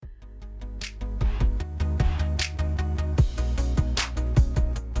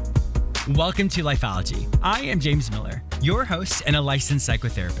Welcome to Lifeology. I am James Miller, your host and a licensed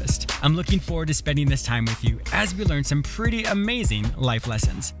psychotherapist. I'm looking forward to spending this time with you as we learn some pretty amazing life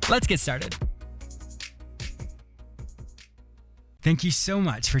lessons. Let's get started. Thank you so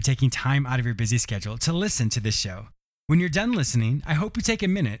much for taking time out of your busy schedule to listen to this show. When you're done listening, I hope you take a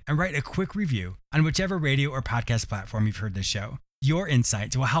minute and write a quick review on whichever radio or podcast platform you've heard this show. Your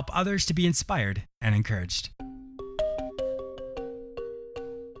insights will help others to be inspired and encouraged.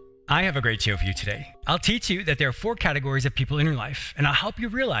 I have a great show for you today. I'll teach you that there are 4 categories of people in your life, and I'll help you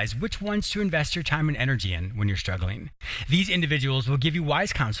realize which ones to invest your time and energy in when you're struggling. These individuals will give you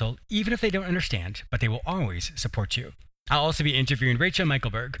wise counsel, even if they don't understand, but they will always support you. I'll also be interviewing Rachel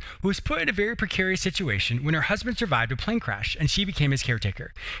Michaelberg, who was put in a very precarious situation when her husband survived a plane crash and she became his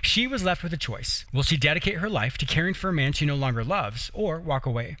caretaker. She was left with a choice. Will she dedicate her life to caring for a man she no longer loves or walk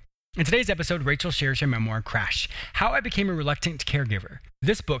away? In today's episode, Rachel shares her memoir, Crash, How I Became a Reluctant Caregiver.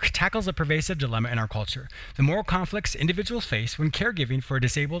 This book tackles a pervasive dilemma in our culture, the moral conflicts individuals face when caregiving for a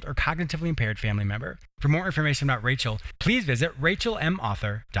disabled or cognitively impaired family member. For more information about Rachel, please visit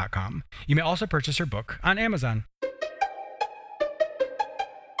rachelmauthor.com. You may also purchase her book on Amazon.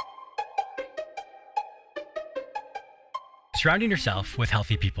 Surrounding yourself with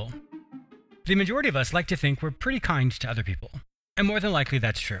healthy people. The majority of us like to think we're pretty kind to other people, and more than likely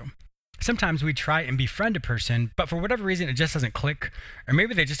that's true. Sometimes we try and befriend a person, but for whatever reason it just doesn't click, or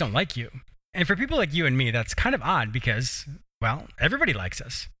maybe they just don't like you. And for people like you and me, that's kind of odd because, well, everybody likes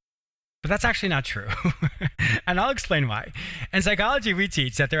us. But that's actually not true. And I'll explain why. In psychology, we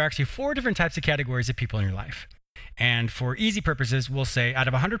teach that there are actually 4 different types of categories of people in your life. And for easy purposes, we'll say out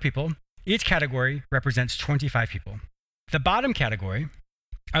of 100 people, each category represents 25 people. The bottom category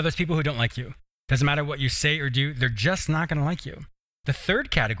are those people who don't like you. Doesn't matter what you say or do, they're just not going to like you. The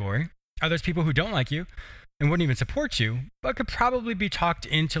third category are those people who don't like you and wouldn't even support you, but could probably be talked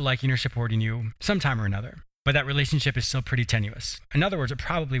into liking or supporting you sometime or another. But that relationship is still pretty tenuous. In other words, it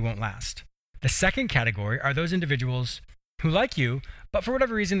probably won't last. The second category are those individuals who like you, but for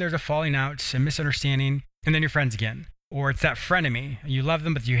whatever reason, there's a falling out, a misunderstanding, and then you're friends again. Or it's that frenemy. You love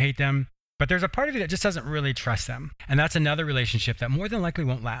them, but you hate them. But there's a part of you that just doesn't really trust them. And that's another relationship that more than likely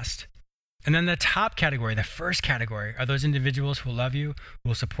won't last. And then the top category, the first category, are those individuals who will love you, who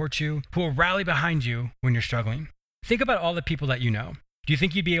will support you, who will rally behind you when you're struggling. Think about all the people that you know. Do you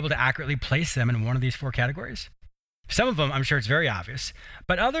think you'd be able to accurately place them in one of these 4 categories? Some of them, I'm sure it's very obvious,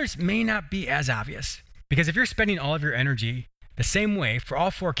 but others may not be as obvious. Because if you're spending all of your energy the same way for all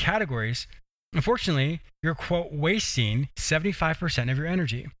 4 categories, unfortunately, you're, quote, wasting 75% of your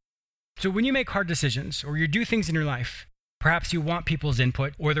energy. So when you make hard decisions or you do things in your life, perhaps you want people's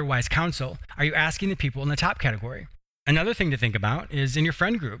input or their wise counsel, are you asking the people in the top category? Another thing to think about is in your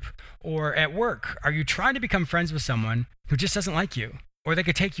friend group or at work, are you trying to become friends with someone who just doesn't like you or they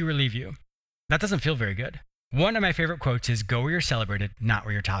could take you or leave you? That doesn't feel very good. One of my favorite quotes is, go where you're celebrated, not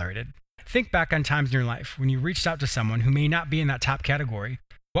where you're tolerated. Think back on times in your life when you reached out to someone who may not be in that top category.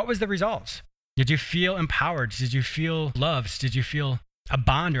 What was the results? Did you feel empowered? Did you feel loved? Did you feel a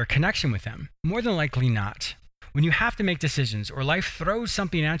bond or a connection with them? More than likely not. When you have to make decisions or life throws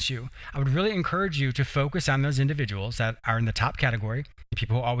something at you, I would really encourage you to focus on those individuals that are in the top category, the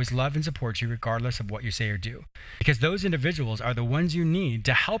people who always love and support you regardless of what you say or do. Because those individuals are the ones you need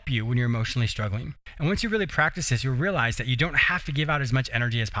to help you when you're emotionally struggling. And once you really practice this, you'll realize that you don't have to give out as much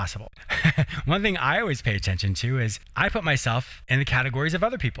energy as possible. One thing I always pay attention to is I put myself in the categories of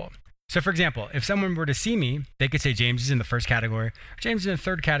other people. So for example, if someone were to see me, they could say James is in the first category, or James is in the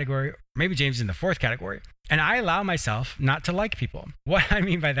third category, or maybe James is in the fourth category. And I allow myself not to like people. What I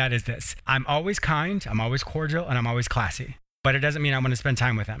mean by that is this. I'm always kind, I'm always cordial, and I'm always classy. But it doesn't mean I want to spend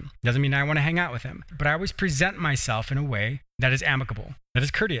time with them. It doesn't mean I want to hang out with them. But I always present myself in a way that is amicable, that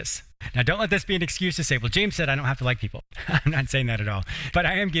is courteous. Now, don't let this be an excuse to say, well, James said I don't have to like people. I'm not saying that at all. But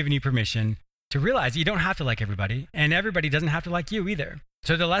I am giving you permission to realize you don't have to like everybody, and everybody doesn't have to like you either.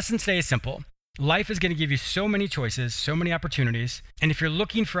 So the lesson today is simple. Life is going to give you so many choices, so many opportunities. And if you're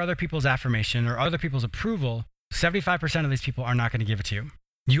looking for other people's affirmation or other people's approval, 75% of these people are not going to give it to you.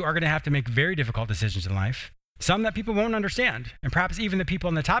 You are going to have to make very difficult decisions in life. Some that people won't understand. And perhaps even the people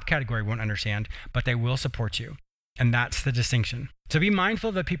in the top category won't understand, but they will support you. And that's the distinction. So be mindful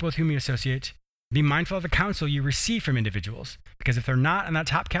of the people with whom you associate. Be mindful of the counsel you receive from individuals. Because if they're not in that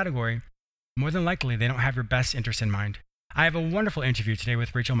top category, more than likely they don't have your best interest in mind. I have a wonderful interview today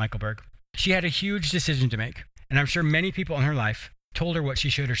with Rachel Michaelberg. She had a huge decision to make, and I'm sure many people in her life told her what she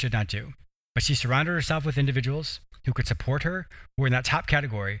should or should not do. But she surrounded herself with individuals who could support her, who were in that top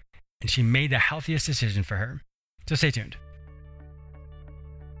category, and she made the healthiest decision for her. So stay tuned.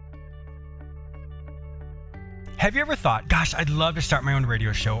 Have you ever thought, gosh, I'd love to start my own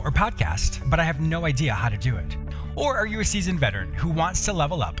radio show or podcast, but I have no idea how to do it? Or are you a seasoned veteran who wants to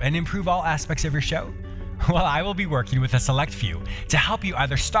level up and improve all aspects of your show? Well, I will be working with a select few to help you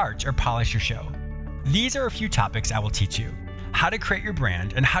either start or polish your show. These are a few topics I will teach you: how to create your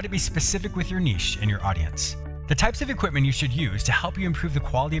brand and how to be specific with your niche and your audience, the types of equipment you should use to help you improve the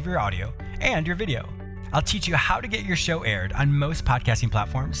quality of your audio and your video. I'll teach you how to get your show aired on most podcasting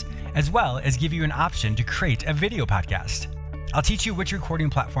platforms, as well as give you an option to create a video podcast. I'll teach you which recording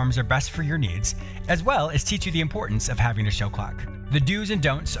platforms are best for your needs, as well as teach you the importance of having a show clock, the do's and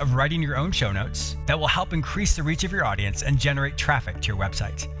don'ts of writing your own show notes that will help increase the reach of your audience and generate traffic to your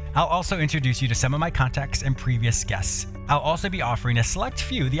website. I'll also introduce you to some of my contacts and previous guests. I'll also be offering a select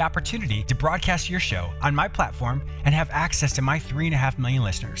few the opportunity to broadcast your show on my platform and have access to my 3.5 million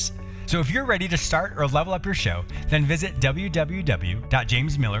listeners. So if you're ready to start or level up your show, then visit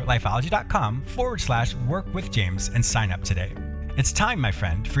www.jamesmillerlifeology.com/workwithjames and sign up today. It's time, my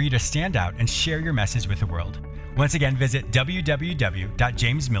friend, for you to stand out and share your message with the world. Once again, visit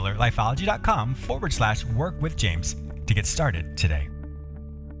www.jamesmillerlifeology.com/workwithjames to get started today.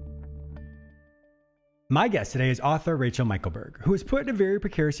 My guest today is author Rachel Michelberg, who was put in a very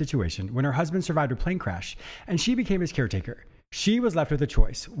precarious situation when her husband survived a plane crash and she became his caretaker. She was left with a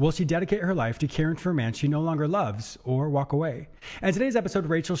choice. Will she dedicate her life to caring for a man she no longer loves or walk away? In today's episode,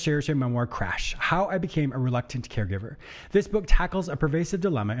 Rachel shares her memoir, Crash: How I Became a Reluctant Caregiver. This book tackles a pervasive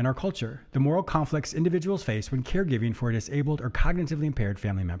dilemma in our culture: the moral conflicts individuals face when caregiving for a disabled or cognitively impaired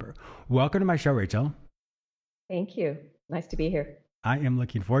family member. Welcome to my show, Rachel. Thank you. Nice to be here. I am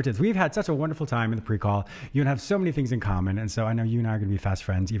looking forward to this. We've had such a wonderful time in the pre-call. You and I have so many things in common, and so I know you and I are going to be fast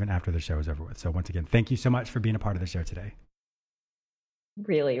friends even after the show is over with. So once again, thank you so much for being a part of the show today.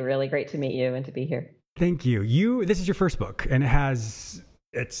 Really, really great to meet you and to be here. Thank you. This is your first book, and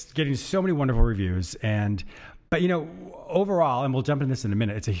it's getting so many wonderful reviews. But overall, and we'll jump into this in a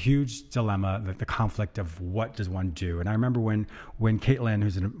minute, it's a huge dilemma, the conflict of what does one do. And I remember when Caitlin,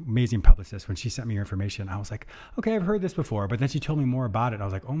 who's an amazing publicist, when she sent me your information, I was like, okay, I've heard this before. But then she told me more about it. I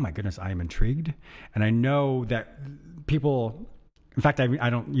was like, oh my goodness, I am intrigued. And I know that people, in fact, you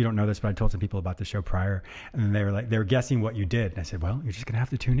don't know this, but I told some people about the show prior, and they were guessing what you did. And I said, well, you're just going to have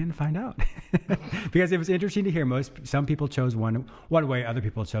to tune in and find out. Because it was interesting to hear. Some people chose one way, other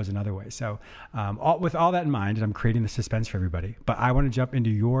people chose another way. So with all that in mind, and I'm creating the suspense for everybody, but I want to jump into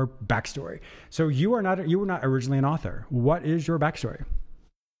your backstory. So you were not originally an author. What is your backstory?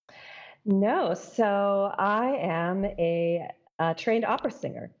 No, so I am a trained opera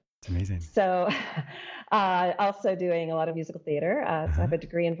singer. It's amazing. So also doing a lot of musical theater. So I have a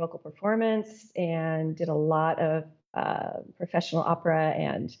degree in vocal performance and did a lot of professional opera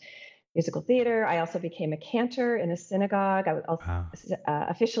and musical theater. I also became a cantor in a synagogue. I was also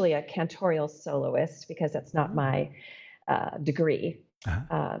officially a cantorial soloist because that's not my degry.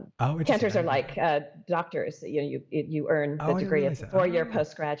 Cantors are like doctors. You earn the degree. It's a 4-year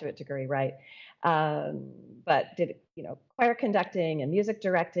postgraduate degree, right? But did choir conducting and music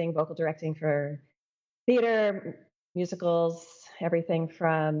directing, vocal directing for theater, musicals, everything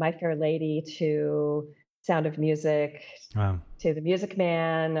from My Fair Lady to Sound of Music to The Music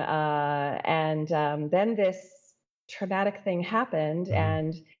Man, and then this traumatic thing happened,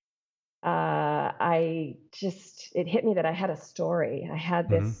 and it hit me that I had a story. I had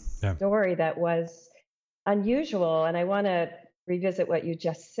this story that was unusual, and I want to revisit what you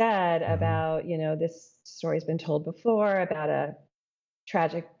just said about, this story's been told before about a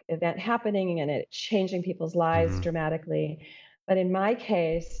tragic event happening and it changing people's lives dramatically. But in my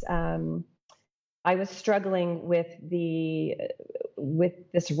case, I was struggling with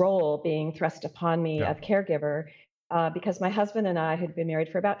this role being thrust upon me of caregiver because my husband and I had been married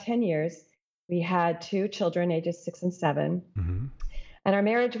for about 10 years. We had 2 children, ages 6 and 7. And our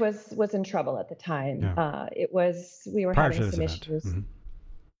marriage was in trouble at the time. We were having some issues.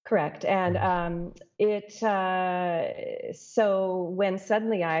 Correct. And so when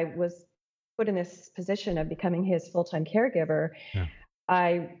suddenly I was put in this position of becoming his full-time caregiver,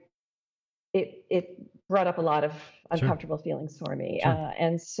 it brought up a lot of uncomfortable feelings for me.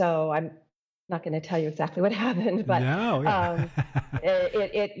 And so I'm not going to tell you exactly what happened, but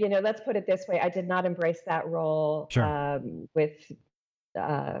let's put it this way. I did not embrace that role with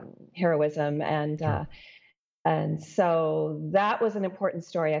heroism, and so that was an important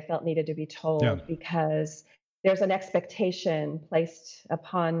story I felt needed to be told because there's an expectation placed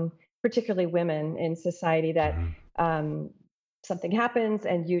upon particularly women in society that something happens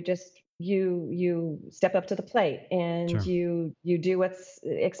and you step up to the plate and you do what's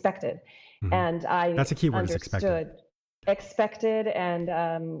expected. And I that's a key word, is expected. expected, and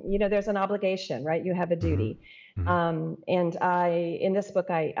there's an obligation, right? You have a Hmm. duty. Hmm. And in this book,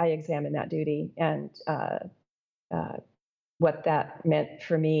 I examine that duty and uh, what that meant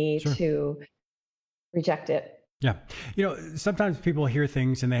for me Sure. to reject it. Yeah. Sometimes people hear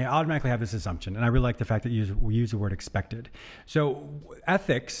things and they automatically have this assumption. And I really like the fact that we use the word expected. So,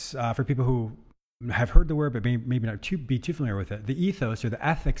 ethics, for people who have heard the word but maybe not be too familiar with it, the ethos or the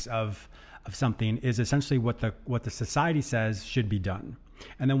ethics of something is essentially what the society says should be done.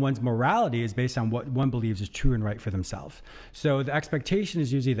 And then one's morality is based on what one believes is true and right for themselves. So the expectation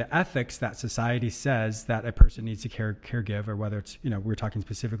is usually the ethics that society says that a person needs to caregive, or whether it's, we're talking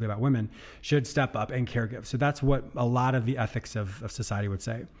specifically about women, should step up and caregive. So that's what a lot of the ethics of society would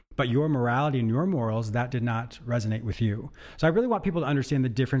say. But your morality and your morals, that did not resonate with you. So I really want people to understand the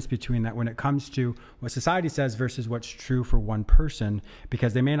difference between that when it comes to what society says versus what's true for one person,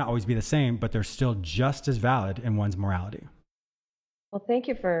 because they may not always be the same, but they're still just as valid in one's morality. Well,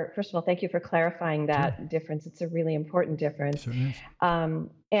 first of all, thank you for clarifying Sure. that difference. It's a really important difference. Certainly is.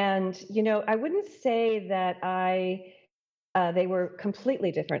 And, I wouldn't say that they were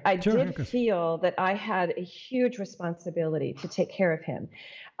completely different. I Sure, did because. feel that I had a huge responsibility to take care of him.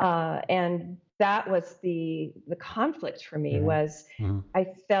 And that was the conflict for me Hmm. was Hmm. I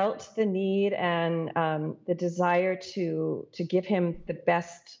felt the need and the desire to give him the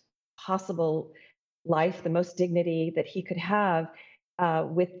best possible life, the most dignity that he could have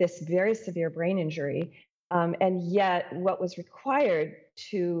with this very severe brain injury. And yet, what was required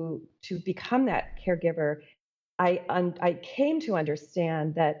to become that caregiver, I came to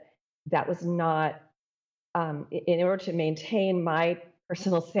understand that that was not in order to maintain my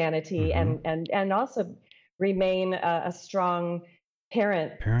personal sanity Hmm. and also remain a strong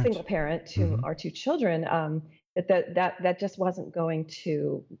parent, Parent. single parent to Hmm. our two children. That just wasn't going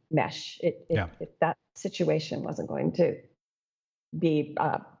to mesh. Yeah. That situation wasn't going to be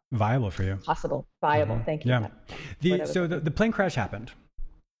Viable for you. possible, Hmm. viable. Thank you. Yeah. That's what The I was so looking the plane crash happened.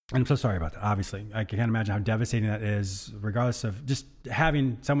 I'm so sorry about that. Obviously, I can't imagine how devastating that is, regardless of just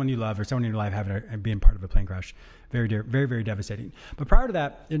having someone you love or someone in your life having and being part of a plane crash. Very, very, very devastating. But prior to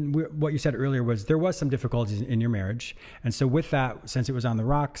that, what you said earlier was there was some difficulties in your marriage, and so with that, since it was on the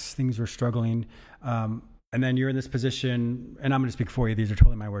rocks, things were struggling. And then you're in this position, and I'm going to speak for you. These are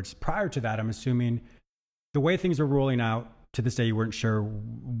totally my words. Prior to that, I'm assuming the way things were rolling out to this day, you weren't sure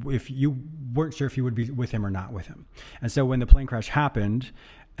if you would be with him or not with him. And so when the plane crash happened,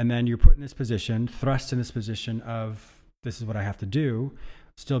 and then you're put in this position, thrust in this position of this is what I have to do,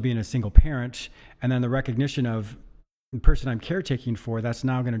 still being a single parent, and then the recognition of the person I'm caretaking for, that's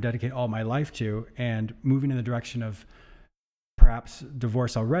now going to dedicate all my life to, and moving in the direction of perhaps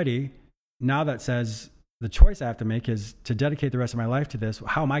divorce already. Now that says the choice I have to make is to dedicate the rest of my life to this.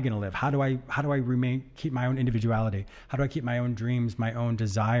 How am I going to live? How do I keep my own individuality? How do I keep my own dreams, my own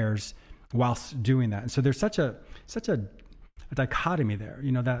desires whilst doing that? And so there's such a dichotomy there.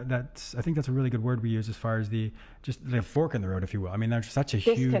 That's I think that's a really good word we use as far as the fork in the road, if you will. I mean, there's such a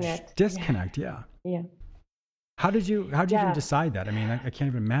huge disconnect. Yeah. Yeah. How did you Yeah. even decide that? I mean, I can't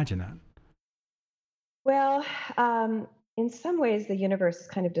even imagine that. Well, in some ways, the universe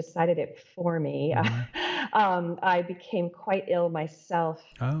kind of decided it for me. Mhm. I became quite ill myself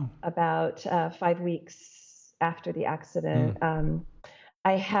Oh. about 5 weeks after the accident. Mm.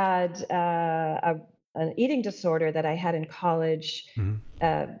 I had an eating disorder that I had in college Mhm.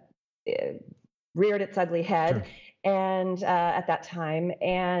 uh, eh, reared its ugly head, Sure. and at that time,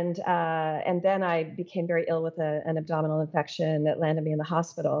 and then I became very ill with an abdominal infection that landed me in the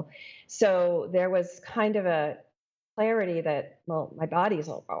hospital. So there was kind of a clarity that, well, my body's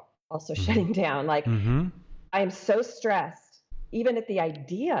also Mhm. shutting down. Like, Mhm. I am so stressed, even at the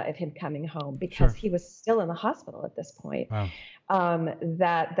idea of him coming home, because Sure. he was still in the hospital at this point. Wow.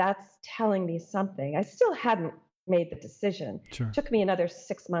 That's telling me something. I still hadn't made the decision. Sure. Took me another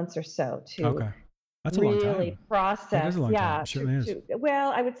 6 months or so to Okay. That's a long really time. That is process. a long time. Yeah, It certainly is.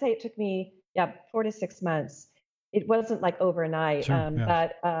 well, I would say it took me, yeah, 4 to 6 months. It wasn't like overnight, Sure. Yeah.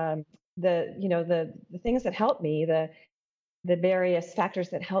 but the things that helped me, the various factors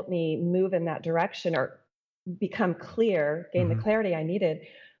that helped me move in that direction or become clear, gain the Mhm. clarity I needed,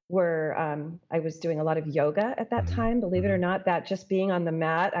 were I was doing a lot of yoga at that Mhm. time. Believe it or Mhm. not, that just being on the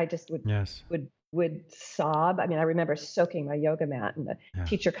mat, I just would Yes. would would sob. I mean, I remember soaking my yoga mat and the Yeah.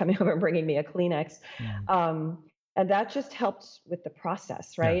 teacher coming over and bringing me a Kleenex, Mm. and that just helped with the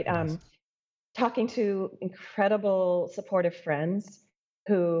process, Yeah, right? it does. Talking to incredible supportive friends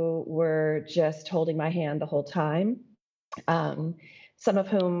who were just holding my hand the whole time, um, some of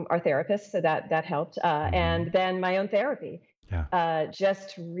whom are therapists, so that helped, Mhm. and then my own therapy.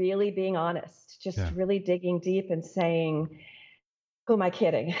 just really being honest, just Yeah. really digging deep and saying, who am I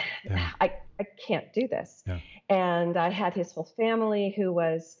kidding? Yeah. I can't do this. Yeah. And I had his whole family who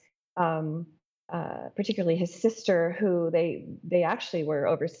was, um, particularly his sister, who they actually were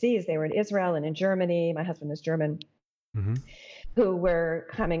overseas. They were in Israel and in Germany. My husband is German, Mm-hmm. who were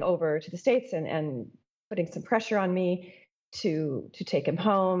coming over to the States and putting some pressure on me to take him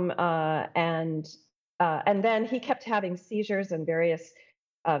home. And then he kept having seizures and various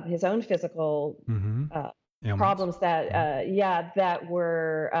of his own physical Mm-hmm. uh, Ailments. problems that Yeah. that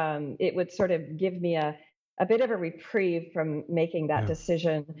were it would sort of give me a bit of a reprieve from making that Yeah.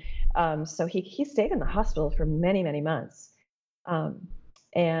 decision. So he stayed in the hospital for many months, um,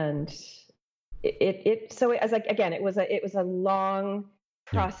 and so as like again it was a long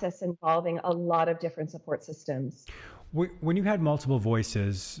Yeah. process involving a lot of different support systems. When you had multiple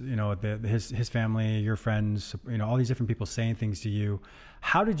voices, his family, your friends, all these different people saying things to you,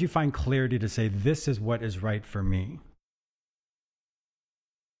 how did you find clarity to say this is what is right for me?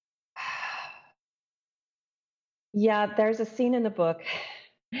 Yeah, there's a scene in the book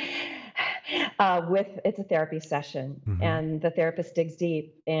with it's a therapy session, Mm-hmm. and the therapist digs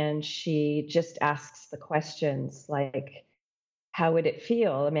deep, and she just asks the questions like, "How would it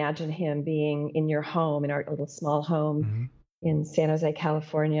feel? Imagine him being in your home, in our little small home Mm-hmm. in San Jose,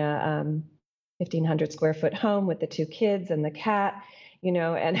 California, 1,500 square foot home with the two kids and the cat, and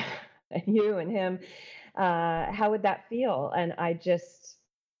and you and him. How would that feel?" And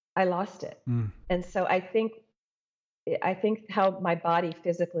I lost it, Mm. and so I think how my body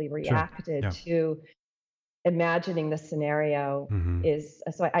physically Sure. reacted Yeah. to imagining the scenario Mm-hmm. is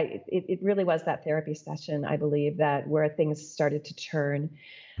so it really was that therapy session, I believe, that where things started to turn.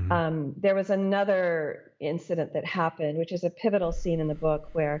 Mm-hmm. There was another incident that happened, which is a pivotal scene in the book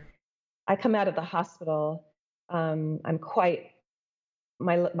where I come out of the hospital. I'm quite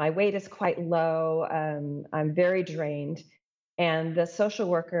my weight is quite low. I'm very drained, and the social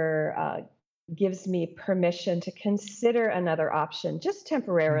worker gives me permission to consider another option, just Mm-hmm.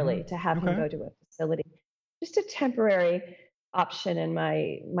 temporarily, to have him Okay. go to a facility, just a temporary option. And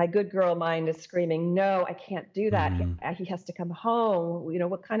my good girl mind is screaming, "No, I can't do that. Mm-hmm. He has to come home.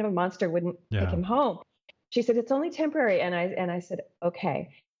 What kind of a monster wouldn't take Yeah. him home?" She said, "It's only temporary," and I said, "Okay,"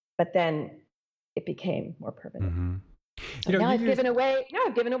 but then it became more permanent. Mm-hmm. So now You I've use. given away. Now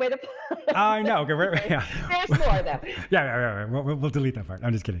I've given away the. I know. Okay, yeah. There's more though. Yeah. We'll delete that part.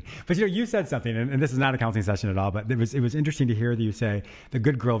 I'm just kidding. But you said something, and this is not a counseling session at all. But it was interesting to hear that you say the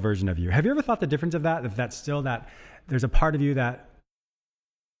good girl version of you. Have you ever thought the difference of that? If that's still that there's a part of you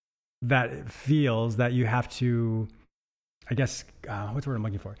that feels that you have to. I guess what's the word I'm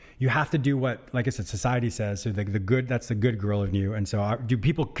looking for? You have to do what, like I said, society says. So the good, that's the good girl in you. And so, do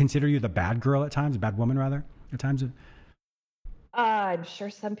people consider you the bad girl at times, bad woman rather, at times? I'm sure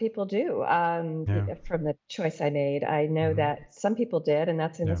some people do. Yeah. From the choice I made, I know Mm-hmm. that some people did, and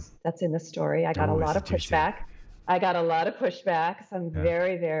Yeah. that's in the story. I got a Oh, this lot is of juicy. pushback. I got a lot of pushback. Some Yeah.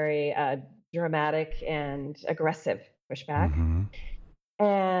 very dramatic and aggressive pushback. Mm-hmm.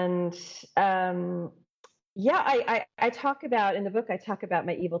 And yeah, I talk about in the book. I talk about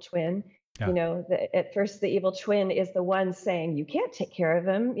my evil twin. Yeah. At first the evil twin is the one saying, "You can't take care of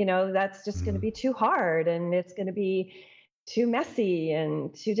him. That's just going to Mm-hmm. be too hard, and it's going to be too messy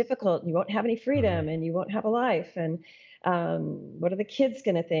and too difficult. You won't have any Mm-hmm. freedom, and you won't have a life. And what are the kids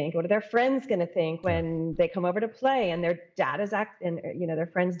going to think? What are their friends going to think Yeah. when they come over to play and their dad is their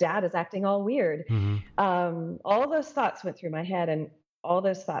friend's dad is acting all weird?" Mm-hmm. All those thoughts went through my head, and all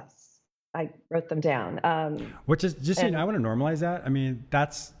those thoughts I wrote them down. Which is just, And I want to normalize that. I mean,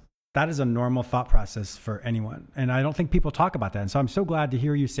 that is a normal thought process for anyone. And I don't think people talk about that. And so I'm so glad to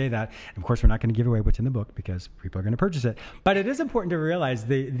hear you say that. And of course, we're not going to give away what's in the book because people are going to purchase it. But it is important to realize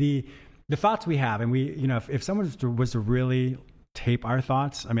the thoughts we have. And we, if someone was to really tape our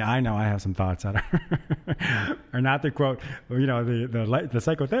thoughts, I mean, I know I have some thoughts that are not the quote, the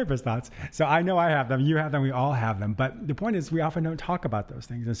psychotherapist thoughts. So I know I have them, you have them, we all have them. But the point is we often don't talk about those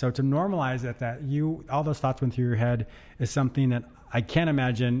things. And so to normalize it, that all those thoughts went through your head is something that I can't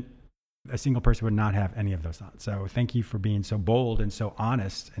imagine a single person would not have any of those thoughts. So thank you for being so bold and so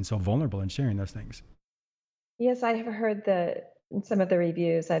honest and so vulnerable in sharing those things. yes, I have heard in some of the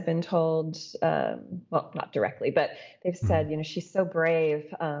reviews, I've been told, well, not directly, but they've said, Mm-hmm. she's so brave.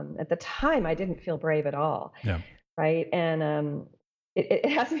 At the time, I didn't feel brave at all. Yeah. Right. And it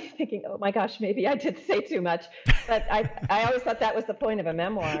has me thinking, oh my gosh, maybe I did say too much. But I always thought that was the point of a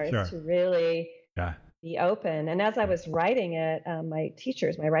memoir, Sure. is to really Yeah. be open. And as I was writing it,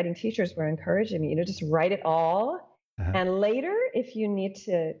 my writing teachers were encouraging me, just write it all. Uh-huh. And later, if you need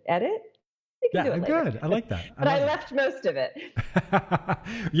to edit, you can do it later. Good. I like that. But I left most of it.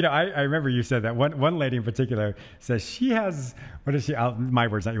 I remember you said that one lady in particular says she has, what is she, my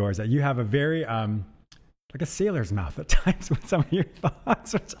words, not yours, that you have a very, like a sailor's mouth at times with some of your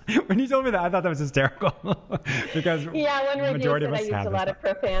thoughts. When you told me that, I thought that was hysterical. Because one review said I used a lot of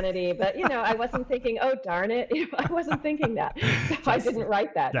profanity, but I wasn't thinking, oh darn it, I wasn't thinking that, so I didn't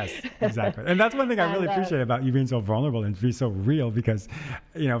write that. Yes, exactly. And that's one thing I really appreciate about you being so vulnerable and be so real, because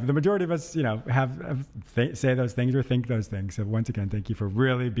the majority of us say those things or think those things. So once again, thank you for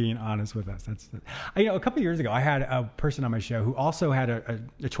really being honest with us. That's a couple of years ago, I had a person on my show who also had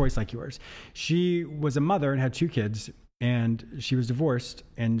a choice like yours. She was a mother and had 2 kids, and she was divorced,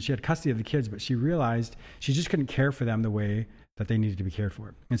 and she had custody of the kids, but she realized she just couldn't care for them the way that they needed to be cared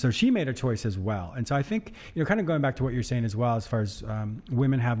for. And so she made a choice as well. And so I think, kind of going back to what you're saying as well, as far as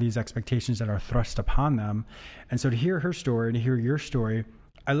women have these expectations that are thrust upon them. And so to hear her story and to hear your story,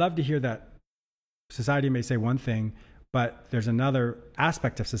 I love to hear that society may say one thing, but there's another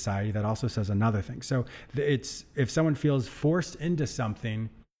aspect of society that also says another thing. So it's, if someone feels forced into something,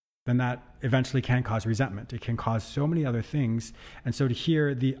 then that eventually can cause resentment. It can cause so many other things. And so to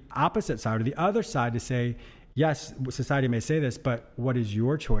hear the opposite side or the other side to say, yes, society may say this, but what is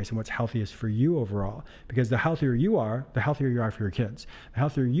your choice and what's healthiest for you overall? Because the healthier you are for your kids. The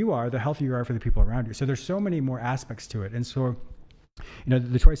healthier you are for the people around you. So there's so many more aspects to it. And so,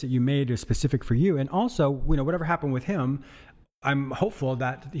 the choice that you made is specific for you. And also, whatever happened with him, I'm hopeful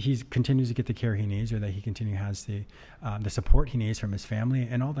that he continues to get the care he needs, or that he has the support he needs from his family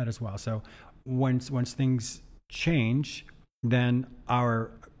and all that as well. So once things change, then I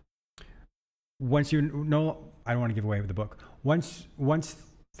don't want to give away with the book. Once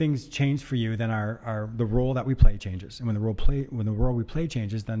things change for you, then the role that we play changes. And when the role we play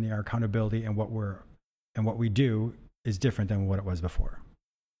changes, then our accountability and what we do is different than what it was before.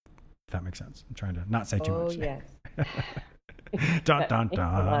 If that makes sense. I'm trying to not say too much. Oh, yes. Dun, dun,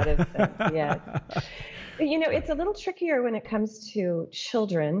 dun. A lot of sense, yes. It's a little trickier when it comes to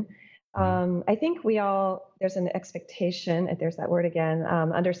children. I think there's an expectation, and there's that word again,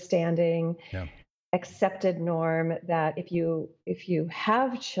 understanding, accepted norm, that if you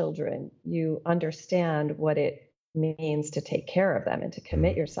have children, you understand what it means to take care of them and to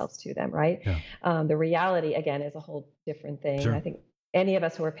commit yourselves to them, right? Yeah. The reality, again, is a whole different thing. Sure. I think any of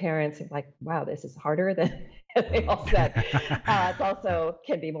us who are parents are like, wow, this is harder than they all said. It also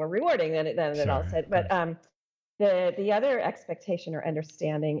can be more rewarding than it all said. But the other expectation or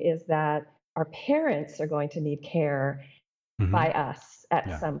understanding is that our parents are going to need care by us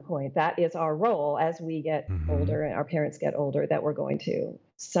at some point. That is our role as we get older and our parents get older, that we're going to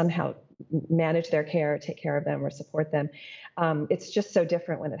somehow manage their care, take care of them, or support them. It's just so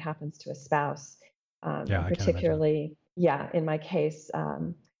different when it happens to a spouse, particularly, in my case,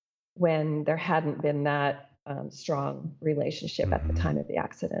 when there hadn't been that strong relationship at the time of the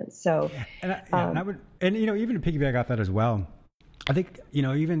accident. So, I would, even to piggyback off that as well, I think,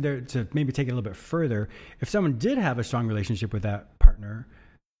 even there, to maybe take it a little bit further, if someone did have a strong relationship with that partner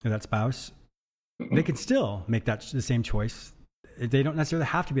or that spouse, they can still make the same choice. They don't necessarily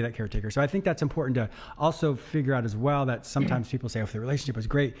have to be that caretaker. So I think that's important to also figure out as well, that sometimes people say, if the relationship was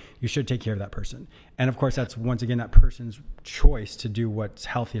great, you should take care of that person. And of course, that's once again, that person's choice to do what's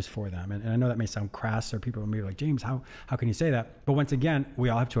healthiest for them. And I know that may sound crass, or people may be like, James, how can you say that? But once again, we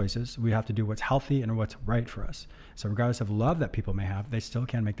all have choices. We have to do what's healthy and what's right for us. So regardless of love that people may have, they still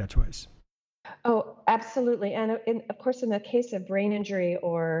can make that choice. Oh, absolutely. And of course, in the case of brain injury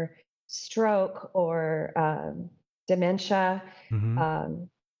or stroke or dementia,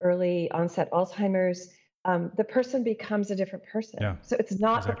 early onset Alzheimer's, the person becomes a different person. Yeah. So it's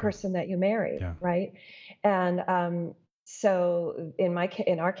not the person that you married, right? And so in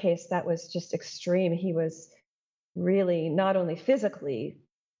our case, that was just extreme. He was really not only physically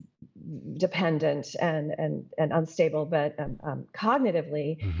dependent and unstable, but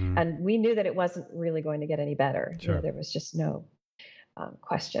cognitively, and we knew that it wasn't really going to get any better. Sure. There was just no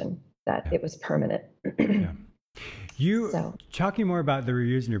question that it was permanent. Talking more about the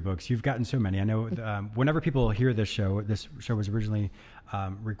reviews in your books, you've gotten so many. I know whenever people hear this show was originally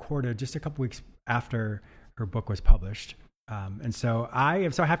recorded just a couple weeks after her book was published. And so I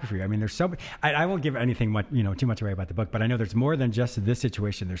am so happy for you. I mean, there's so many, I won't give anything much, too much away about the book, but I know there's more than just this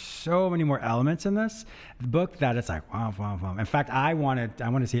situation. There's so many more elements in this book that it's like, wow. In fact, I want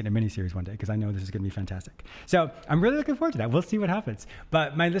to see it in a miniseries one day, because I know this is going to be fantastic. So I'm really looking forward to that. We'll see what happens.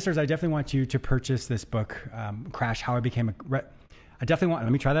 But my listeners, I definitely want you to purchase this book, Crash, How I Became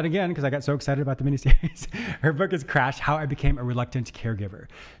let me try that again, because I got so excited about the miniseries. Her book is Crash, How I Became a Reluctant Caregiver.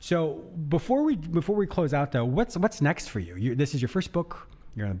 So before we close out though, what's next for you? This is your first book.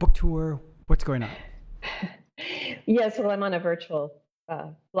 You're on a book tour. What's going on? Yes, well, I'm on a virtual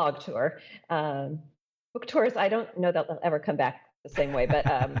blog tour. Book tours, I don't know that they'll ever come back the same way, but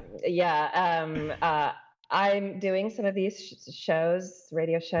I'm doing some of these shows,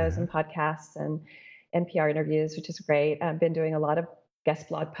 radio shows and podcasts and NPR interviews, which is great. I've been doing a lot of guest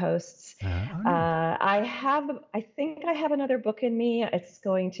blog posts. I think I have another book in me. It's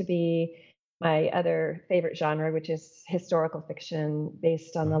going to be my other favorite genre, which is historical fiction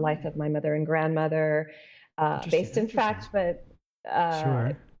based on the life of my mother and grandmother, based in fact, but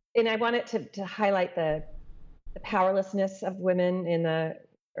Sure. and I want it to highlight the powerlessness of women in the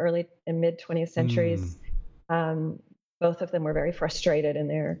early and mid 20th centuries. Both of them were very frustrated in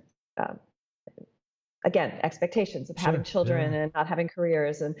their, again, expectations of having children and not having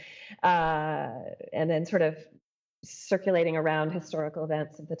careers, and then sort of circulating around historical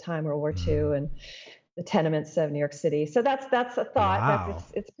events of the time, World War II, and the tenements of New York City. So that's a thought. Wow.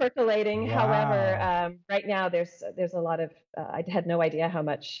 It's percolating. Wow. However, right now there's a lot of I had no idea how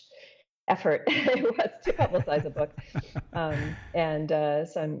much effort it was to publicize a book, so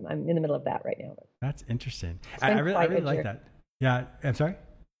I'm in the middle of that right now. That's interesting. I really like that. Yeah, I'm sorry.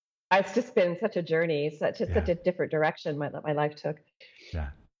 It's just been such a journey, such a different direction my life took. Yeah.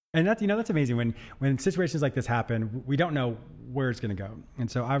 And that's amazing. When situations like this happen, we don't know where it's going to go. And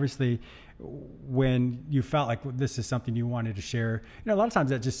so obviously when you felt like this is something you wanted to share, a lot of times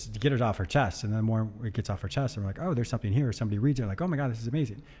that just get it off our chest. And the more it gets off our chest, and we're like, oh, there's something here. Somebody reads it like, oh my God, this is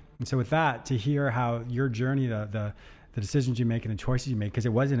amazing. And so with that, to hear how your journey, the decisions you make and the choices you make, because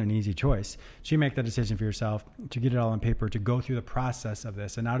it wasn't an easy choice. So you make that decision for yourself to get it all on paper, to go through the process of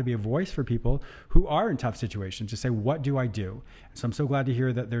this, and now to be a voice for people who are in tough situations, to say, what do I do? So I'm so glad to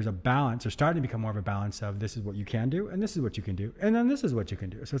hear that there's a balance, or starting to become more of a balance of this is what you can do, and this is what you can do, and then this is what you can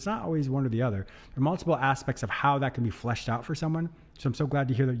do. So it's not always one or the other. There are multiple aspects of how that can be fleshed out for someone. So I'm so glad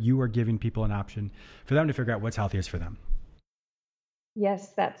to hear that you are giving people an option for them to figure out what's healthiest for them.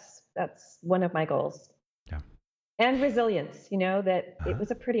 Yes, that's one of my goals. Yeah. And resilience, that it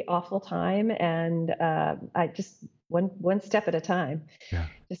was a pretty awful time, and I just one step at a time,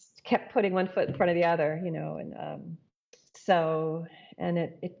 just kept putting one foot in front of the other, and so, and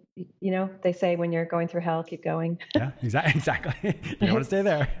it they say when you're going through hell, keep going. Yeah, exactly. You don't want to stay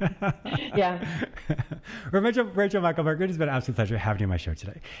there. Yeah. Rachel Michelberger, it has been an absolute pleasure having you on my show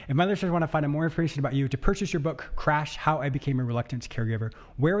today. If my listeners want to find out more information about you, to purchase your book, Crash: How I Became a Reluctant Caregiver,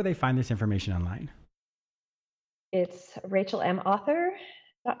 where will they find this information online? It's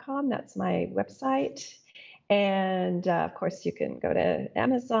rachelmauthor.com. That's my website. And of course, you can go to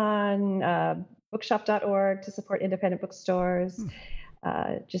Amazon, bookshop.org to support independent bookstores.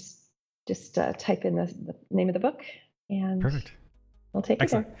 Just type in the name of the book, and perfect. We'll take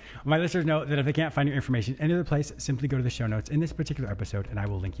Excellent. it there. My listeners know that if they can't find your information any other place, simply go to the show notes in this particular episode, and I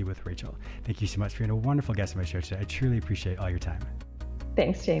will link you with Rachel. Thank you so much for being a wonderful guest on my show today. I truly appreciate all your time.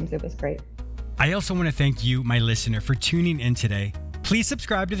 Thanks, James. It was great. I also want to thank you, my listener, for tuning in today. Please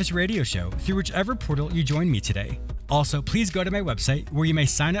subscribe to this radio show through whichever portal you join me today. Also, please go to my website where you may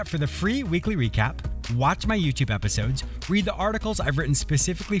sign up for the free weekly recap, watch my YouTube episodes, read the articles I've written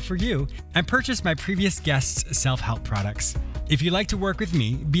specifically for you, and purchase my previous guests' self-help products. If you'd like to work with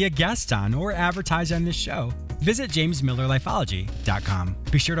me, be a guest on, or advertise on this show, visit jamesmillerlifeology.com.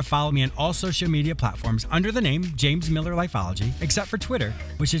 Be sure to follow me on all social media platforms under the name James Miller Lifeology, except for Twitter,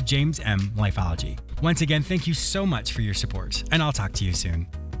 which is James M. Lifeology. Once again, thank you so much for your support, and I'll talk to you soon.